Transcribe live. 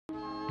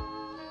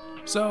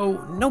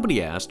So,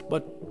 nobody asked,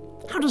 but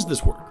how does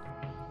this work?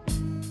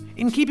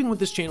 In keeping with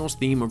this channel's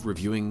theme of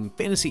reviewing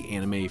fantasy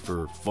anime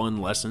for fun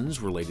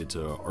lessons related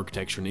to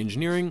architecture and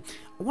engineering,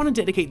 I want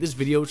to dedicate this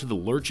video to the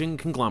lurching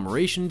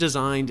conglomeration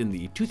designed in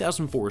the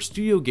 2004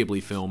 Studio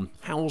Ghibli film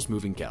Howl's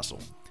Moving Castle.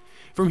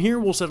 From here,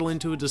 we'll settle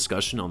into a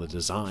discussion on the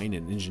design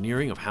and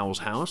engineering of Howl's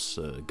house,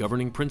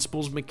 governing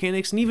principles,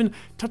 mechanics, and even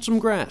touch some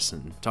grass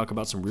and talk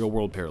about some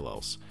real-world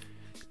parallels.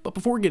 But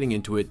before getting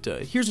into it,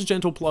 here's a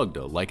gentle plug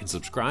to like and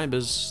subscribe,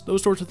 as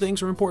those sorts of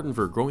things are important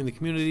for growing the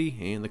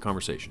community and the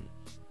conversation.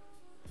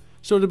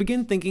 So to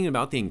begin thinking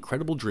about the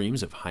incredible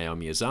dreams of Hayao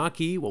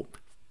Miyazaki, well,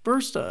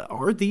 first,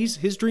 are these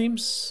his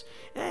dreams?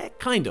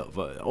 Kind of.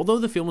 Although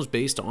the film is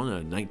based on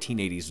a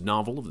 1980s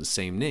novel of the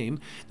same name,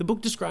 the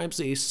book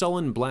describes a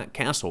sullen black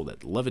castle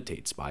that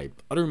levitates by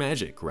utter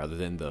magic rather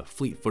than the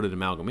fleet-footed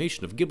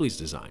amalgamation of Ghibli's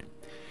design.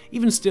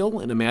 Even still,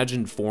 an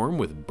imagined form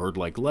with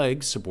bird-like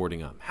legs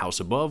supporting a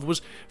house above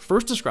was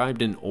first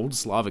described in Old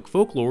Slavic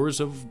folklores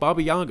of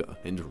Baba Yaga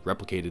and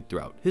replicated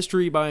throughout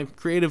history by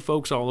creative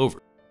folks all over.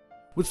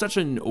 With such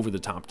an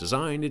over-the-top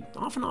design, it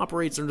often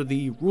operates under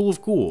the rule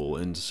of cool,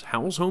 and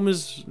Howl's home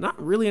is not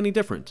really any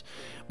different.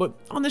 But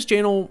on this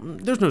channel,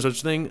 there's no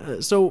such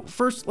thing, so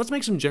first, let's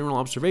make some general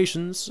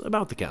observations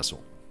about the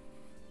castle.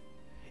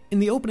 In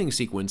the opening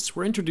sequence,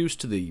 we're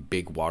introduced to the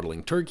big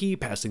waddling turkey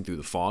passing through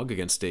the fog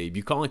against a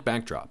bucolic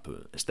backdrop.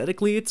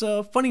 Aesthetically, it's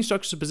a funny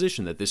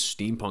juxtaposition that this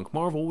steampunk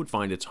marvel would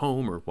find its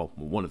home, or well,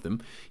 one of them,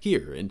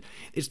 here, and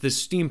it's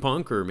this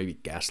steampunk or maybe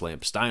gas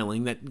lamp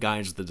styling that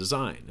guides the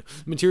design.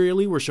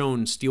 Materially, we're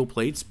shown steel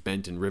plates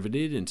bent and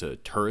riveted into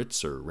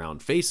turrets or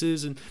round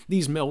faces, and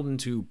these meld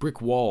into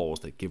brick walls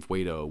that give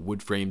way to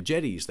wood-framed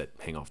jetties that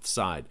hang off the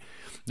side.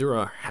 There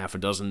are half a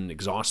dozen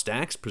exhaust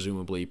stacks,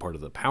 presumably part of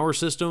the power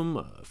system,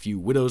 a few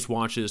widow's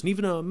watches, and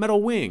even a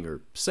metal wing or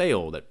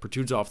sail that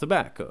protrudes off the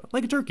back,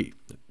 like a turkey.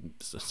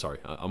 Sorry,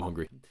 I'm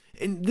hungry.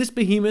 And this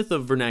behemoth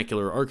of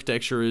vernacular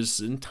architecture is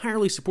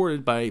entirely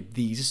supported by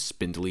these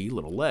spindly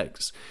little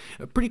legs.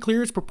 Pretty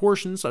clear its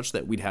proportions such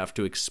that we'd have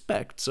to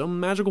expect some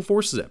magical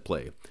forces at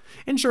play.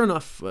 And sure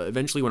enough,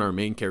 eventually when our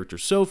main character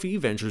Sophie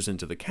ventures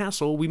into the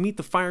castle, we meet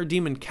the fire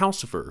demon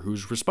Calcifer,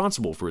 who's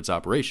responsible for its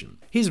operation.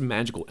 His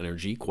magical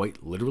energy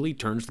quite literally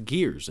turns the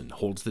gears and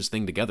holds this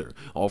thing together,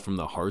 all from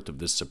the heart of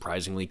this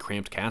surprisingly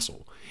cramped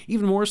castle.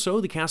 Even more so,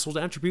 the castle's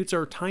attributes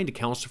are tied to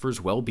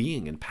Calcifer's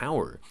well-being and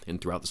power, and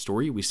throughout the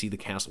story we see the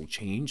castle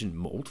change and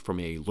molt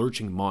from a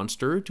lurching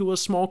monster to a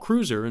small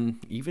cruiser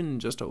and even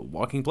just a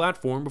walking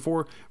platform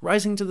before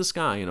rising to the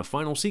sky in a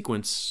final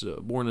sequence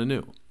born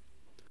anew.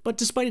 But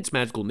despite its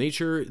magical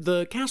nature,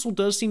 the castle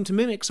does seem to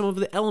mimic some of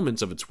the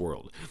elements of its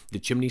world. The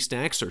chimney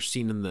stacks are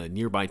seen in the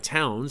nearby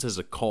towns as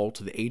a call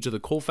to the age of the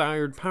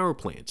coal-fired power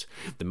plant.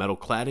 The metal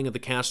cladding of the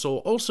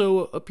castle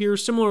also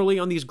appears similarly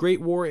on these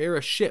Great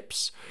War-era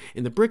ships,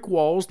 and the brick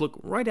walls look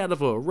right out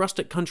of a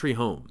rustic country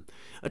home.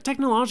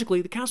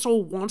 Technologically, the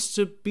castle wants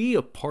to be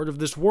a part of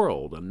this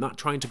world, not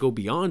trying to go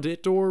beyond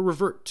it or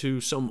revert to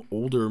some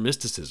older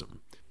mysticism.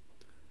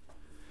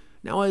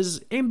 Now,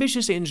 as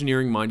ambitious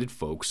engineering-minded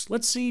folks,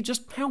 let's see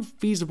just how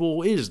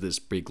feasible is this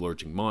big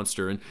lurching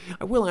monster, and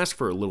I will ask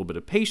for a little bit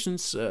of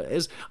patience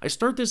as I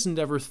start this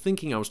endeavor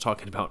thinking I was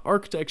talking about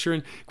architecture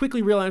and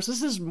quickly realize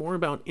this is more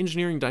about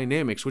engineering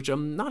dynamics, which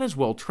I'm not as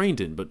well trained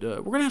in, but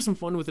we're gonna have some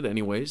fun with it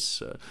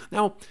anyways.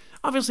 Now,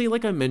 obviously,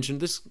 like I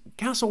mentioned, this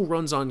castle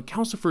runs on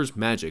Calcifer's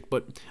magic,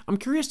 but I'm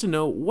curious to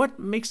know what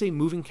makes a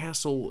moving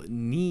castle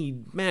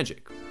need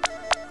magic.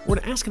 Or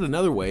to ask it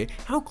another way,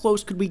 how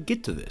close could we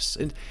get to this?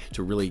 And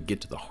to really get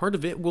to the heart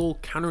of it, we'll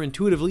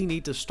counterintuitively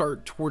need to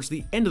start towards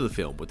the end of the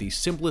film with the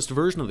simplest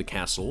version of the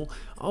castle,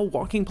 a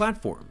walking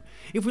platform.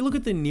 If we look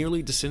at the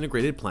nearly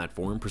disintegrated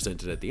platform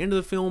presented at the end of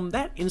the film,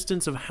 that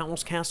instance of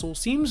Howl's castle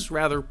seems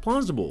rather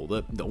plausible.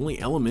 The only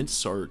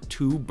elements are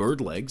two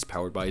bird legs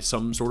powered by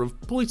some sort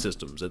of pulley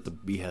systems at the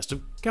behest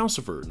of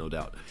Calcifer, no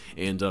doubt,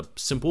 and a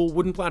simple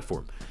wooden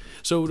platform.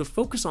 So to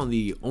focus on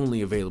the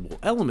only available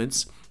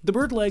elements, the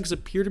bird legs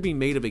appear to be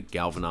made of a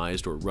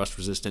galvanized or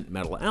rust-resistant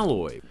metal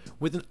alloy,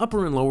 with an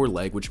upper and lower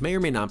leg which may or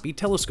may not be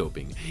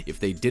telescoping. If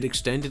they did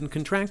extend and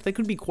contract, they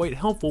could be quite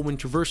helpful when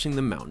traversing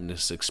the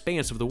mountainous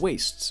expanse of the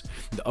wastes.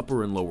 The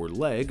upper and lower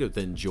leg are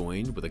then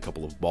joined with a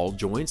couple of ball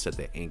joints at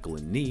the ankle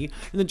and knee,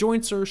 and the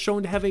joints are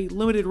shown to have a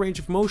limited range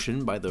of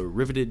motion by the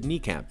riveted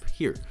kneecap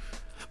here.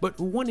 But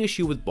one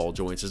issue with ball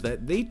joints is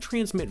that they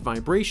transmit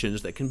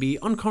vibrations that can be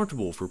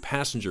uncomfortable for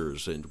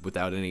passengers, and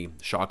without any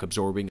shock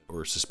absorbing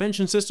or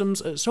suspension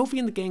systems, Sophie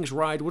and the gang's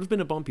ride would have been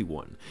a bumpy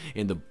one,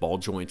 and the ball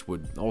joints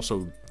would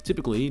also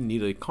typically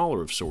need a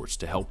collar of sorts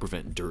to help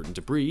prevent dirt and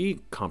debris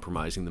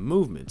compromising the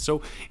movement,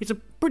 so it's a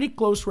pretty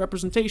close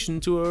representation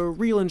to a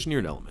real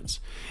engineered elements.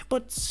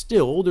 But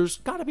still, there's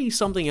gotta be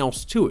something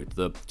else to it.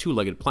 The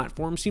two-legged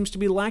platform seems to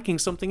be lacking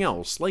something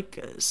else,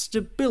 like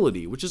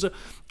stability, which is a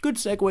good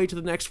segue to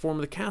the next form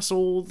of the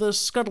castle, the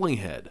scuttling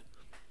head.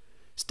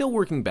 Still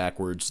working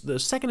backwards, the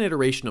second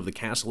iteration of the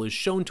castle is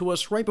shown to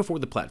us right before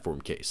the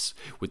platform case,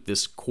 with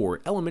this core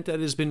element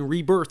that has been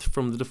rebirthed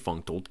from the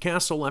defunct old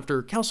castle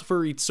after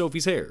Calcifer eats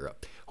Sophie's hair.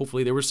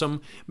 Hopefully there was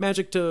some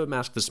magic to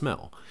mask the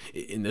smell.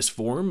 In this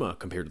form,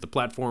 compared to the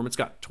platform, it's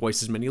got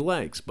twice as many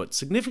legs, but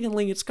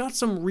significantly it's got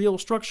some real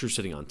structure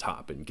sitting on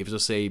top and gives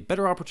us a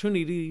better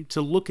opportunity to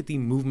look at the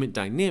movement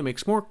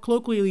dynamics more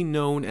colloquially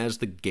known as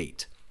the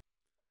gait.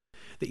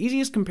 The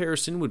easiest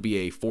comparison would be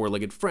a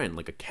four-legged friend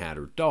like a cat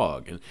or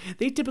dog, and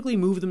they typically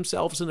move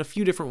themselves in a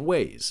few different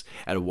ways.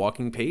 At a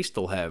walking pace,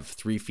 they'll have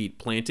 3 feet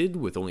planted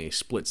with only a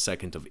split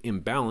second of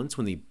imbalance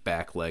when the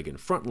back leg and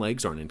front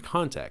legs aren't in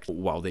contact,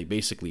 while they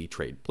basically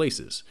trade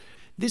places.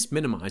 This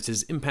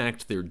minimizes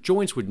impact their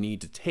joints would need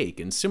to take,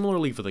 and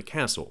similarly for the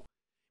castle.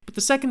 But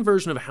the second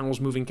version of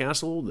Howl's moving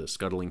castle, the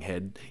scuttling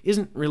head,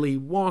 isn't really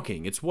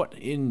walking. It's what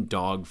in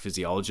dog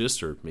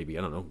physiologists, or maybe,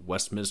 I don't know,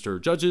 Westminster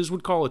judges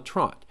would call a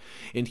trot.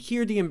 And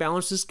here the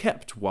imbalance is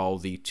kept while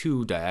the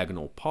 2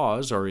 diagonal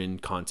paws are in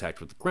contact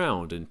with the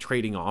ground and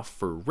trading off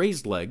for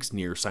raised legs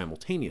near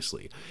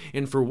simultaneously.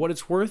 And for what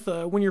it's worth,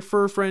 when your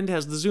fur friend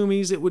has the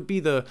zoomies, it would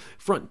be the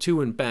front 2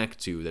 and back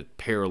 2 that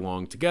pair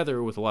along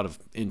together with a lot of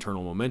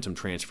internal momentum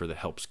transfer that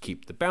helps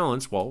keep the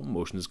balance while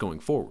motion is going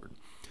forward.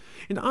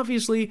 And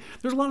obviously,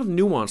 there's a lot of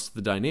nuance to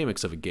the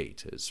dynamics of a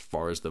gait, as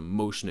far as the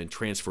motion and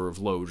transfer of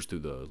loads through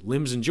the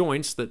limbs and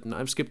joints that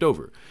I've skipped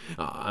over.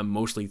 I'm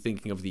mostly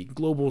thinking of the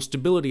global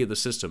stability of the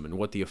system and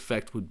what the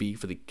effect would be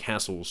for the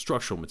castle's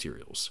structural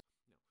materials.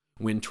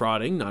 When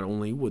trotting, not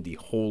only would the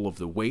whole of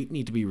the weight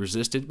need to be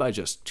resisted by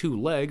just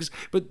 2 legs,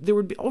 but there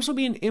would also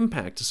be an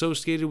impact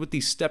associated with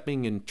the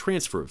stepping and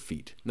transfer of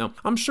feet. Now,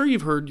 I'm sure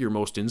you've heard your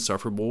most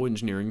insufferable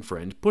engineering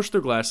friend push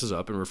their glasses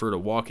up and refer to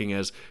walking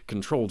as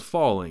controlled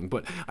falling,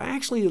 but I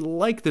actually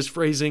like this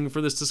phrasing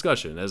for this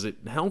discussion, as it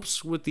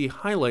helps with the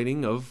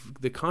highlighting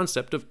of the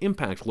concept of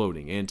impact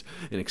loading and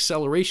an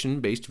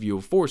acceleration-based view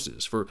of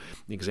forces. For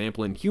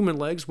example, in human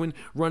legs, when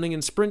running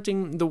and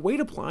sprinting, the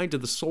weight applied to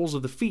the soles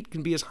of the feet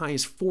can be as high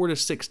as 4 to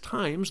 6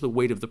 times the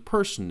weight of the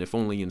person, if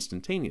only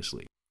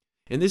instantaneously.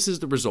 And this is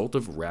the result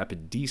of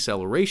rapid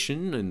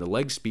deceleration in the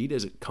leg speed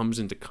as it comes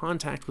into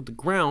contact with the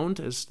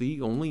ground as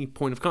the only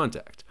point of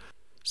contact.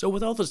 So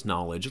with all this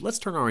knowledge, let's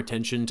turn our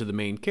attention to the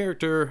main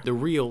character, the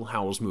real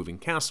Howl's moving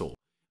castle.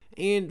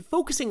 And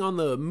focusing on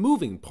the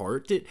moving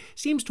part, it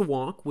seems to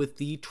walk with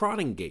the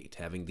trotting gait,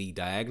 having the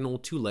diagonal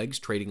 2 legs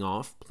trading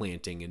off,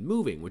 planting, and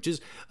moving, which is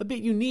a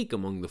bit unique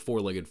among the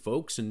 4-legged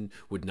folks and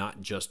would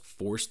not just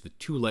force the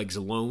 2 legs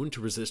alone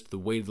to resist the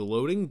weight of the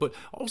loading, but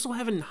also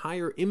have a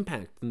higher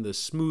impact than the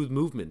smooth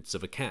movements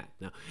of a cat.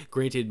 Now,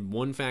 granted,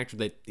 one factor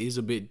that is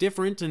a bit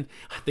different, and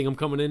I think I'm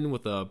coming in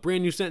with a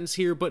brand new sentence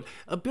here, but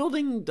a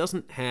building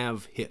doesn't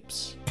have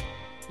hips.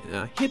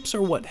 Hips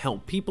are what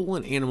help people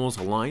and animals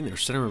align their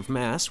center of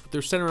mass with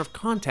their center of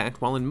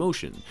contact while in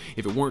motion.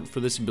 If it weren't for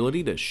this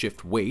ability to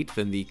shift weight,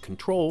 then the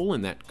control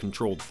and that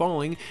controlled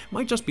falling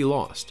might just be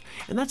lost.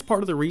 And that's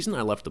part of the reason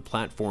I left the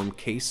platform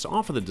case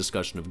off of the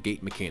discussion of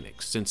gait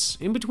mechanics, since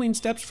in between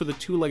steps for the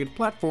 2-legged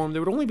platform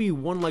there would only be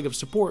 1 leg of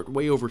support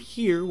way over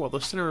here while the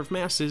center of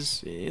mass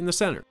is in the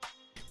center.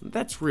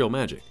 That's real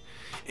magic.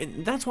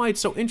 And that's why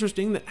it's so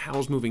interesting that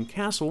Howl's moving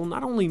castle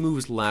not only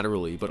moves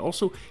laterally, but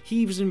also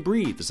heaves and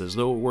breathes as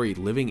though it were a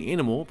living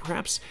animal,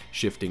 perhaps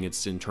shifting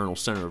its internal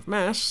center of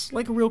mass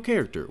like a real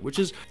character, which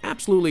is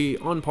absolutely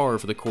on par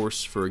for the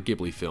course for a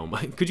Ghibli film.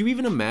 Could you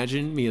even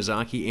imagine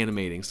Miyazaki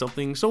animating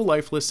something so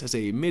lifeless as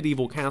a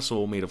medieval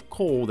castle made of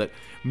coal that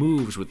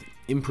moves with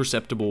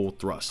imperceptible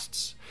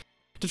thrusts?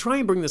 To try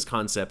and bring this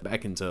concept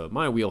back into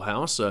my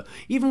wheelhouse,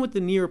 even with the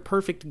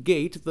near-perfect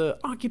gait, the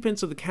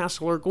occupants of the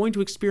castle are going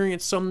to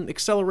experience some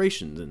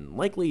accelerations and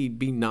likely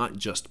be not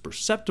just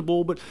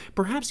perceptible, but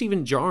perhaps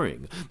even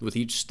jarring. With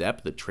each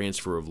step, the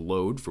transfer of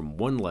load from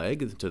one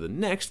leg to the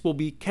next will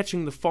be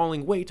catching the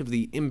falling weight of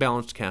the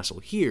imbalanced castle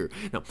here.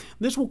 Now,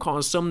 this will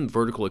cause some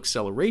vertical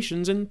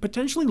accelerations and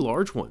potentially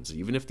large ones,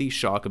 even if the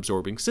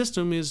shock-absorbing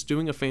system is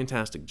doing a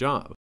fantastic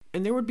job.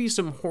 And there would be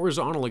some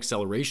horizontal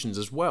accelerations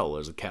as well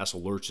as the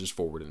castle lurches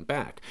forward and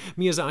back.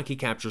 Miyazaki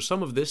captures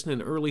some of this in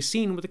an early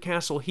scene with the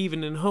castle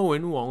heaving and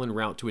hoeing while en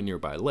route to a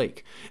nearby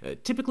lake.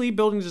 Typically,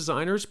 building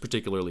designers,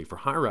 particularly for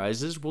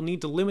high-rises, will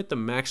need to limit the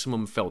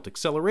maximum felt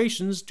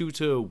accelerations due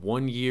to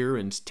 1-year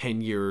and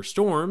 10-year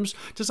storms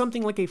to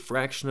something like a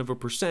fraction of a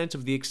percent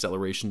of the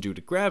acceleration due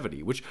to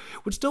gravity, which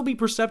would still be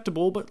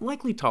perceptible but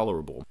likely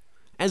tolerable.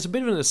 As a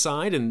bit of an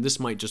aside, and this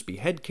might just be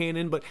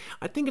headcanon, but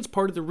I think it's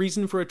part of the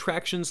reason for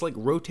attractions like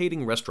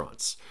rotating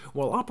restaurants.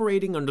 While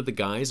operating under the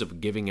guise of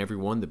giving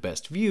everyone the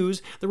best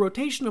views, the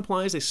rotation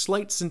applies a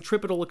slight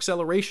centripetal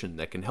acceleration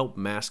that can help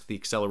mask the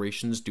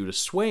accelerations due to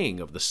swaying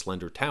of the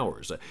slender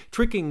towers,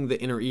 tricking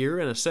the inner ear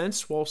in a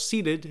sense while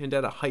seated and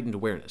at a heightened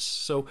awareness.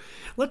 So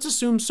let's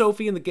assume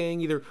Sophie and the gang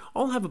either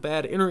all have a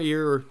bad inner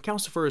ear or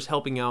Calcifer is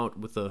helping out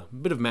with a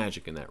bit of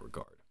magic in that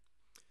regard.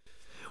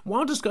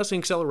 While discussing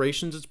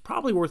accelerations, it's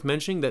probably worth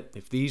mentioning that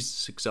if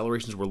these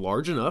accelerations were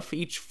large enough,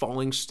 each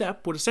falling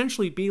step would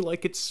essentially be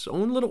like its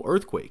own little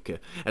earthquake,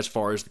 as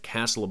far as the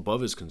castle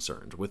above is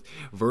concerned, with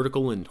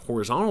vertical and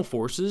horizontal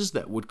forces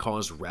that would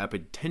cause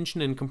rapid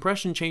tension and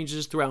compression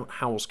changes throughout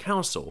Howl's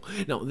castle.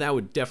 Now, that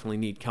would definitely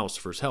need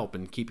Calcifer's help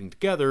in keeping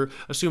together,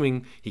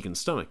 assuming he can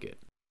stomach it.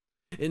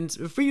 And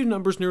for you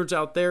numbers nerds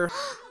out there,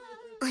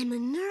 I'm a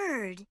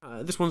nerd.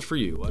 This one's for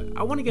you.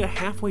 I want to get a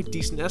halfway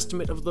decent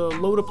estimate of the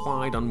load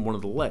applied on one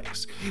of the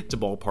legs, to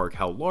ballpark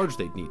how large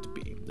they'd need to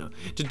be.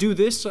 To do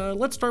this,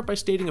 let's start by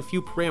stating a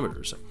few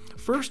parameters.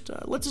 First,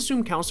 let's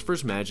assume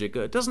Calcifer's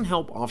magic doesn't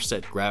help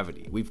offset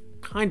gravity. We've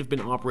kind of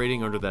been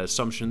operating under that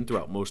assumption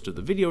throughout most of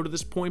the video to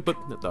this point, but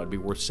I thought it'd be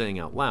worth saying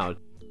out loud.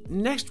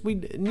 Next,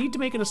 we'd need to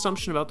make an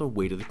assumption about the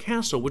weight of the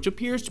castle, which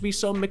appears to be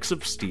some mix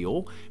of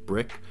steel,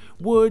 brick,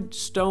 wood,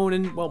 stone,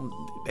 and,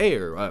 well,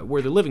 air,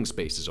 where the living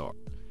spaces are.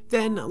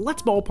 Then,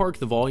 let's ballpark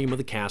the volume of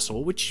the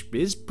castle, which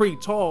is pretty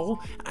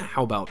tall.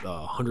 How about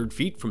 100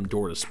 feet from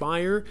door to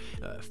spire,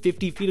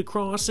 50 feet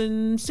across,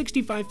 and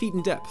 65 feet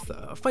in depth?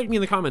 Fight me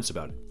in the comments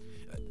about it.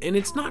 And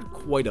it's not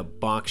quite a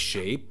box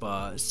shape,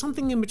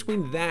 something in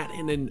between that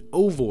and an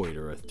ovoid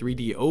or a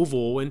 3D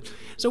oval, and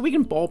so we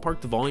can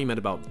ballpark the volume at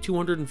about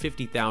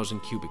 250,000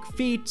 cubic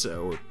feet,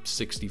 or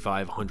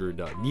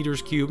 6,500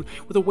 meters cubed,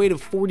 with a weight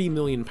of 40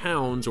 million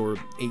pounds, or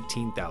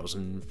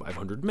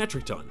 18,500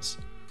 metric tons.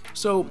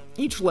 So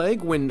each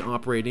leg, when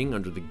operating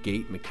under the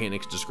gate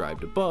mechanics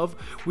described above,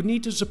 would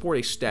need to support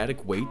a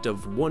static weight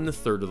of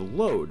 1/3 of the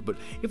load, but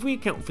if we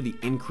account for the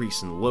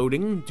increase in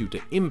loading due to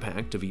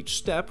impact of each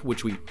step,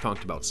 which we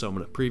talked about some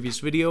in a previous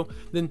video,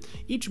 then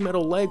each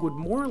metal leg would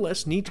more or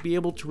less need to be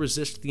able to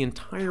resist the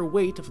entire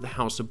weight of the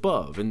house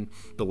above, and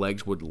the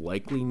legs would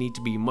likely need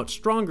to be much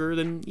stronger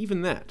than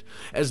even that,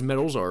 as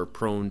metals are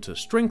prone to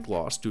strength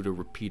loss due to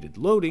repeated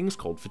loadings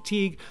called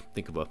fatigue.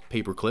 Think of a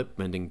paperclip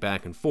bending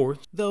back and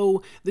forth,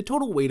 though the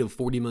total weight of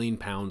 40 million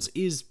pounds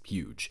is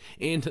huge,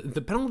 and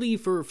the penalty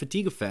for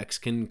fatigue effects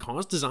can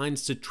cause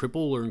designs to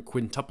triple or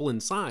quintuple in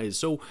size,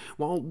 so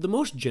while the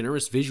most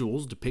generous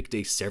visuals depict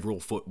a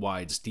several foot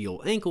wide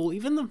steel ankle,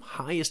 even the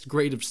highest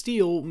grade of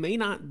steel may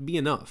not be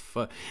enough,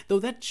 though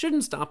that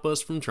shouldn't stop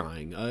us from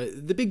trying.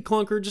 The big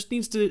clunker just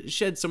needs to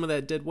shed some of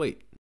that dead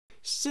weight.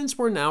 Since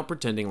we're now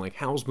pretending like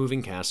Howl's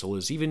moving castle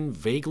is even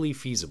vaguely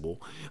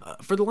feasible,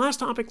 for the last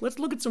topic, let's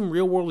look at some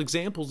real-world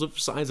examples of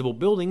sizable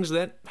buildings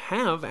that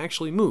have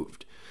actually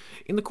moved.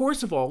 In the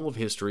course of all of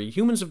history,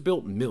 humans have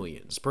built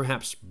millions,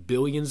 perhaps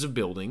billions of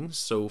buildings,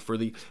 so for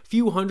the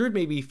few hundred,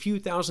 maybe few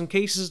thousand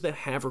cases that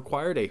have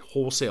required a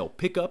wholesale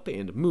pickup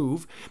and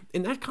move,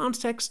 in that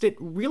context it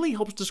really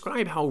helps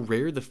describe how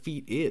rare the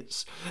feat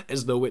is,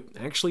 as though it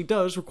actually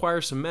does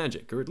require some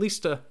magic, or at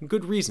least a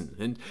good reason,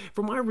 and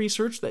from my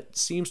research that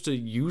seems to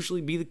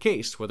usually be the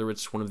case, whether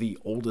it's one of the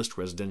oldest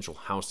residential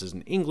houses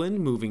in England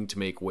moving to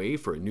make way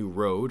for a new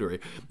road, or a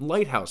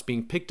lighthouse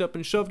being picked up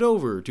and shoved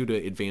over due to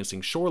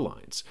advancing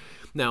shorelines.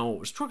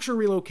 Now, structure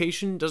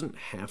relocation doesn't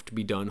have to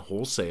be done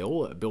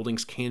wholesale.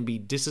 Buildings can be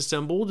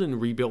disassembled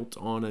and rebuilt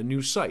on a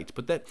new site,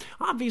 but that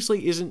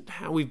obviously isn't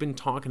how we've been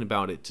talking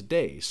about it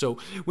today. So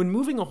when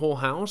moving a whole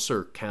house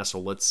or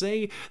castle, let's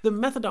say, the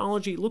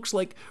methodology looks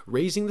like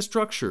raising the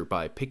structure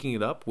by picking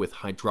it up with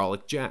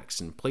hydraulic jacks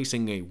and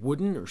placing a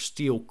wooden or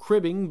steel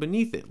cribbing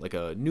beneath it, like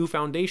a new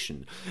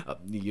foundation.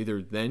 You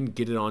either then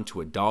get it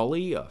onto a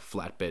dolly, a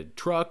flatbed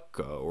truck,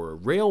 or a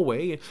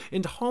railway,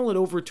 and haul it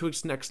over to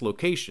its next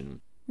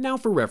location. Now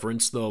for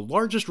reference, the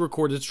largest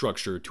recorded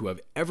structure to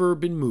have ever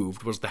been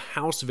moved was the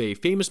house of a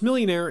famous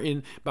millionaire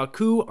in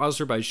Baku,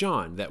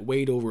 Azerbaijan, that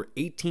weighed over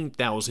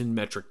 18,000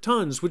 metric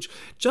tons, which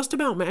just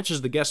about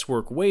matches the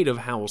guesswork weight of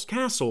Howl's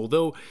castle,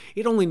 though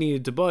it only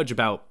needed to budge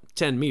about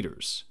 10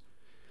 meters.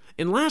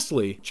 And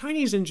lastly,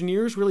 Chinese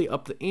engineers really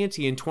upped the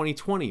ante in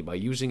 2020 by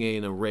using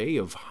an array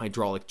of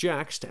hydraulic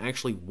jacks to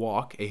actually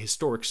walk a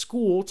historic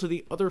school to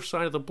the other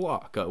side of the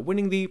block,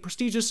 winning the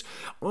prestigious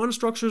On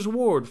Structures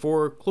Award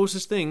for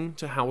closest thing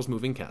to Howl's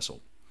moving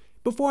castle.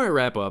 Before I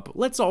wrap up,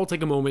 let's all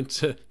take a moment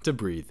to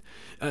breathe.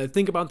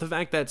 Think about the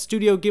fact that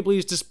Studio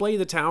Ghibli's display of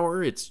the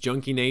tower, its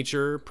junky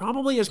nature,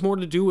 probably has more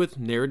to do with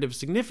narrative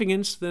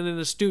significance than an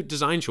astute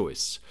design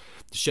choice.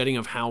 The shedding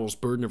of Howl's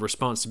burden of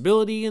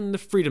responsibility and the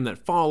freedom that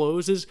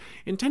follows is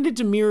intended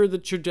to mirror the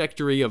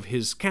trajectory of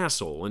his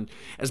castle, and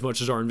as much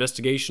as our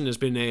investigation has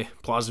been a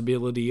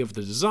plausibility of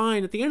the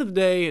design, at the end of the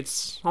day,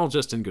 it's all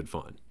just in good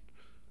fun.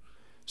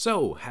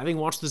 So, having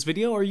watched this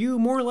video, are you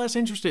more or less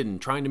interested in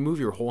trying to move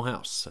your whole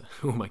house?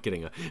 Who am I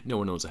kidding? No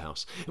one owns a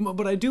house.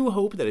 But I do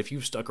hope that if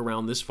you've stuck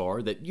around this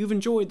far, that you've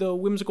enjoyed the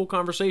whimsical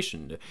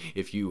conversation.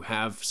 If you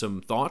have some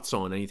thoughts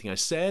on anything I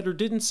said or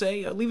didn't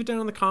say, leave it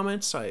down in the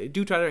comments. I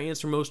do try to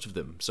answer most of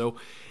them. So,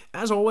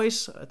 as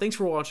always, thanks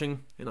for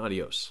watching, and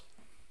adios.